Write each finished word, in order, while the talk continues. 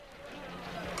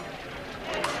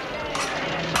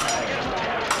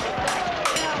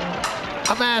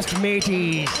Masked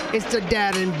Mateys, it's the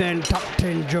Dad and Ben Top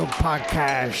 10 Joke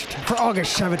Podcast for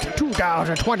August 7th,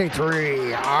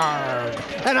 2023. Arg.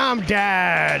 And I'm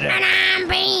Dad. And I'm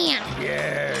Ben.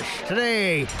 Yes.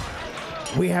 Today,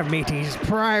 we have Mateys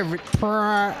private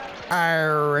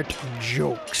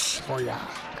jokes for ya.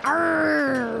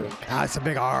 Arrgh. That's a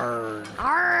big arg.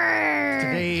 Arrgh.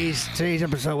 Today's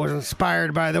episode was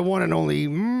inspired by the one and only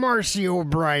Marcy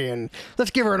O'Brien.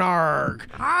 Let's give her an arg.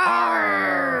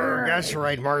 Arrgh. That's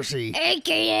right, Marcy.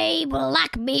 AKA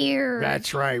Blackbeard.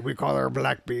 That's right. We call her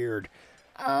Blackbeard.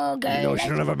 Okay. No, she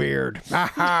don't have a beard.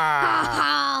 Ha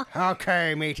ha.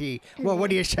 Okay, matey. Well, what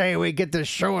do you say we get this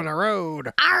show on the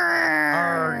road?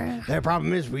 Arrgh. The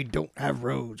problem is we don't have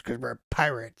roads because we're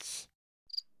pirates.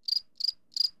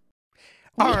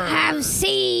 We have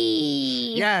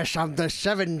seas. Yes, on the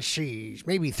 7 seas.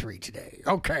 Maybe 3 today.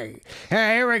 Okay.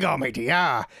 Here we go, matey.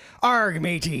 Arg,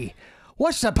 matey.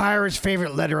 What's the pirate's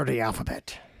favorite letter of the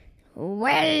alphabet?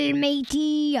 Well,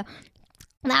 matey,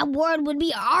 that word would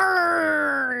be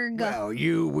arrgh. Well,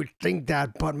 you would think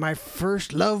that, but my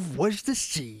first love was the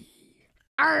sea.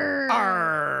 Arrgh.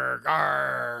 Arg,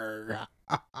 arg.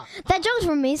 That joke's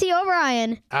from Macy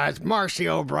O'Brien. It's Marcy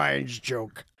O'Brien's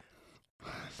joke.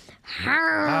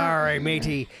 Arrgh. All right,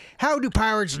 matey. How do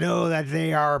pirates know that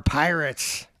they are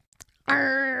pirates?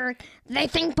 Arrgh. They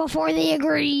think before they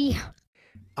agree.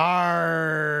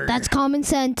 Arg. That's common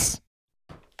sense.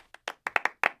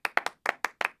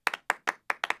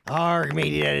 Arg,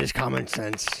 matey, that is common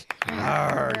sense.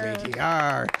 Arg, matey,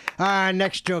 arg.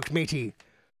 Next joke, matey.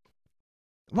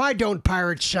 Why don't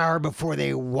pirates shower before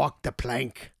they walk the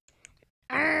plank?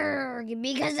 Arrgh,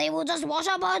 because they will just wash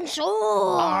up on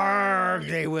shore. Arg,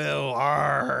 they will.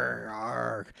 Arg,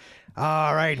 arg.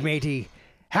 All right, matey.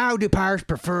 How do pirates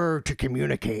prefer to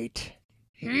communicate?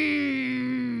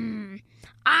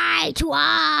 Eye to eye.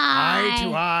 Eye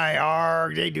to eye,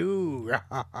 arg, they do.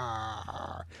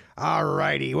 All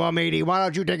righty. Well, matey, why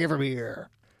don't you take it from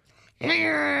here?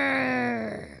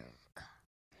 Where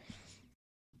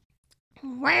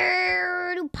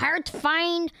do pirates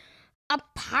find a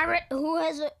pirate who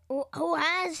has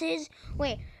his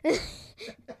wait? Hey,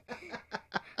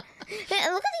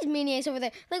 look at these maniacs over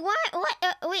there. Like, why?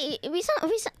 Wait, we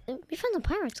found the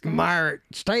pirates, guys. Mart,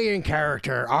 stay in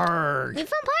character. Arg. We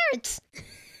found pirates.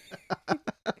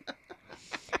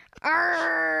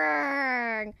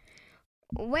 Arrgh.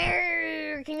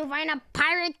 Where can you find a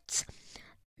pirate's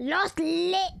lost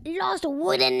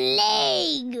wooden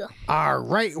leg?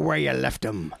 Right where you left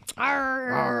him.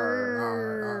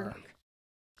 Arrgh.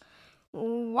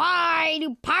 Why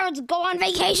do pirates go on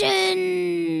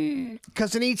vacation?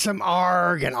 Because they need some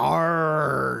arg and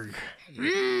arg.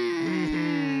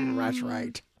 That's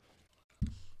right.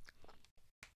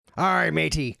 All right,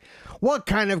 matey. What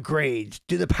kind of grades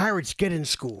do the pirates get in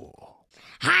school?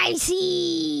 High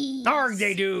seas. Arg,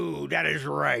 they do. That is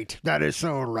right. That is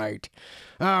so right.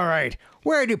 All right.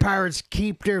 Where do pirates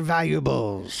keep their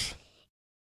valuables?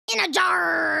 In a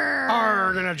jar.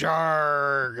 Arg in a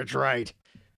jar. That's right.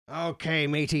 Okay,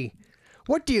 matey.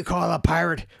 What do you call a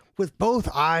pirate with both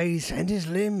eyes and his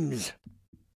limbs?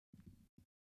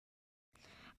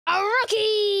 A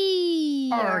rookie.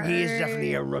 Arg, he is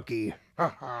definitely a rookie.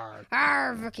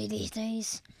 All Rookie these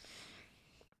days.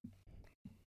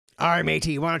 right,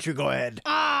 matey, why don't you go ahead?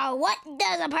 What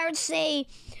does a pirate say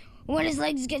when his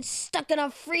legs get stuck in a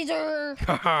freezer?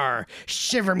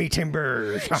 Shiver me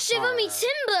timbers. Shiver me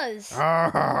timbers.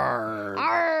 Arg.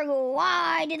 Arg,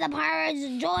 why did the pirates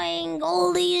join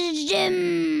Goldie's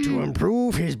gym? To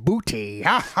improve his booty.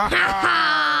 That's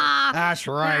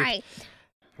right.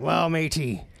 Well,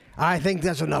 matey, I think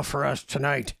that's enough for us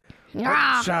tonight.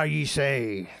 What shall ye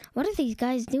say? What are these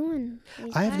guys doing?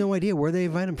 I have no idea where they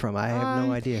invite him from. I have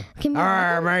no idea. Can we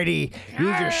All righty, you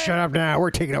just shut up now.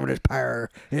 We're taking over this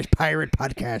pirate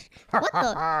podcast. What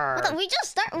the? We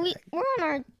just we're on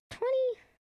our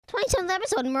 27th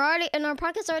episode and our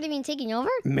podcast's already been taken over?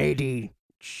 Matey,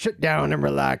 sit down and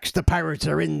relax. The pirates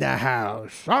are in the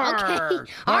house.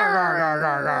 Okay.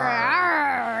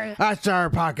 That's our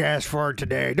podcast for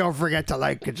today. Don't forget to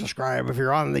like and subscribe if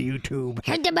you're on the YouTube.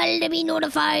 Hit the bell to be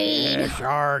notified.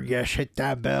 Yes, hit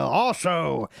that bell.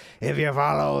 Also, if you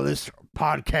follow this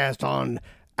podcast on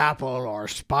Apple or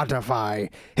Spotify,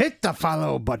 hit the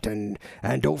follow button.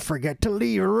 And don't forget to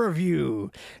leave a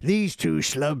review. These two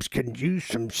schlubs can use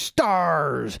some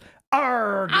stars. Give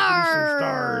me some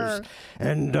stars.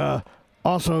 And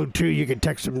also, too, you can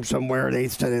text them somewhere. They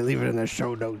said they leave it in the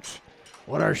show notes.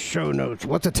 What are show notes?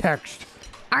 What's a text?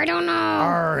 I don't know.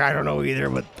 I don't know either,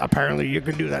 but apparently you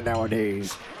can do that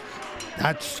nowadays.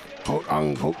 That's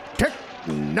quote-unquote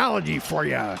technology for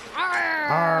you. Arr.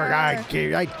 Arg,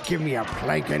 I'd give me a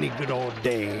plank any good old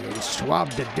day and swab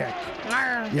the deck.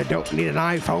 You don't need an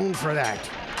iPhone for that.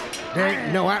 There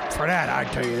ain't no app for that, I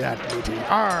tell you that, BT.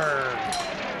 Arg.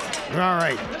 All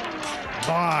right.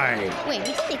 Bye. Wait, we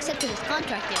didn't accept his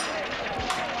contract yet.